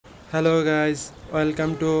Hello guys,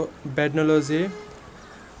 welcome to Badnology.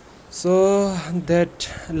 So that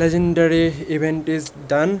legendary event is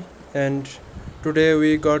done, and today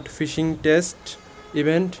we got fishing test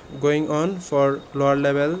event going on for lower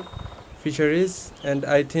level fisheries, and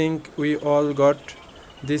I think we all got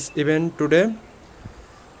this event today.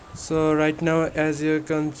 So right now, as you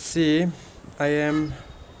can see, I am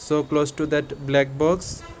so close to that black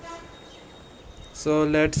box. So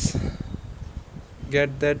let's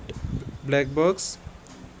get that black box,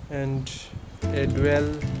 and a duel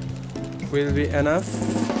will be enough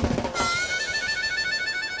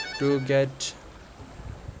to get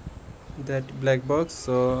that black box.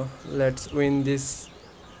 So let's win this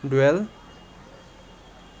duel.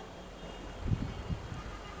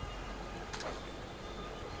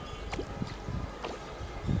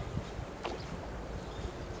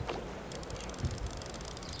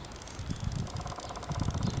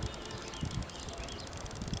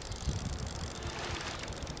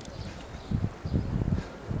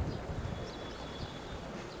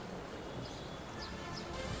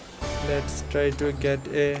 Let's try to get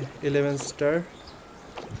a 11 star.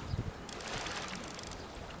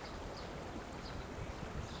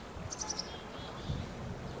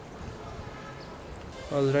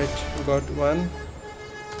 Alright, got one.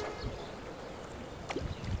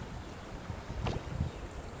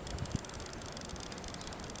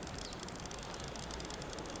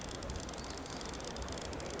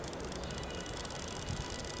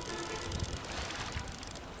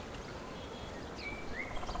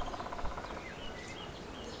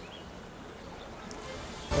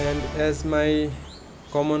 And as my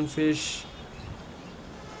common fish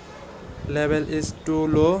level is too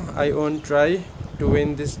low, I won't try to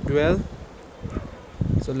win this duel.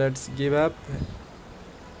 So let's give up.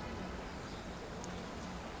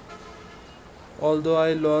 Although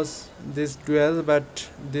I lost this duel, but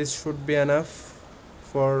this should be enough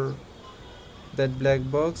for that black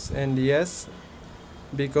box. And yes,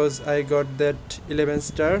 because I got that 11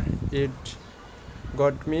 star, it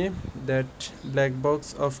got me that black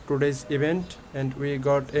box of today's event, and we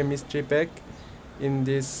got a mystery pack in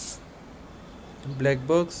this black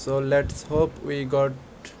box. So let's hope we got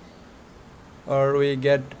or we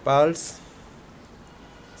get pearls.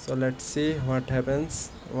 So let's see what happens,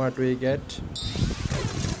 what we get.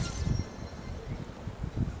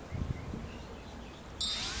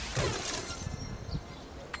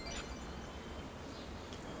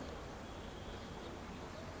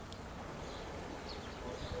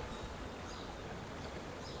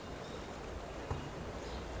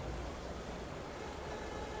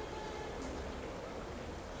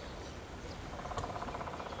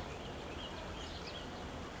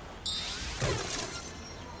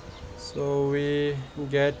 So we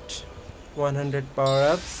get 100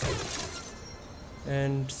 power-ups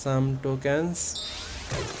and some tokens.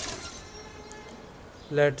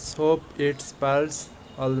 Let's hope it's pearls.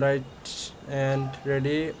 Alright, and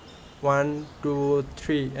ready, 1 2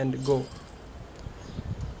 3 and go.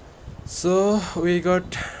 So we got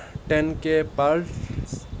 10k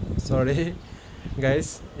pearls. Sorry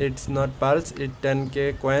guys, it's not pearls, it's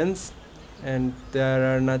 10k coins, and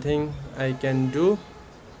there are nothing I can do.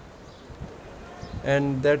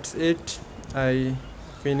 And that's it. I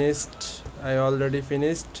already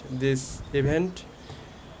finished this event,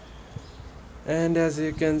 and as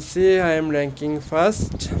you can see, I am ranking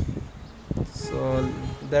first. So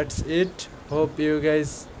that's it. Hope you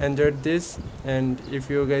guys enjoyed this, and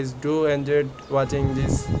if you guys do enjoyed watching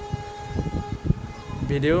this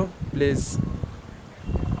video, please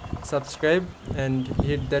subscribe and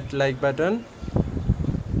hit that like button.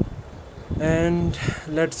 And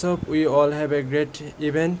let's hope we all have a great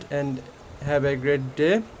event and have a great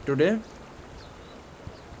day today.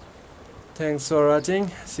 Thanks for watching.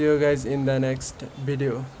 See you guys in the next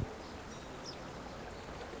video.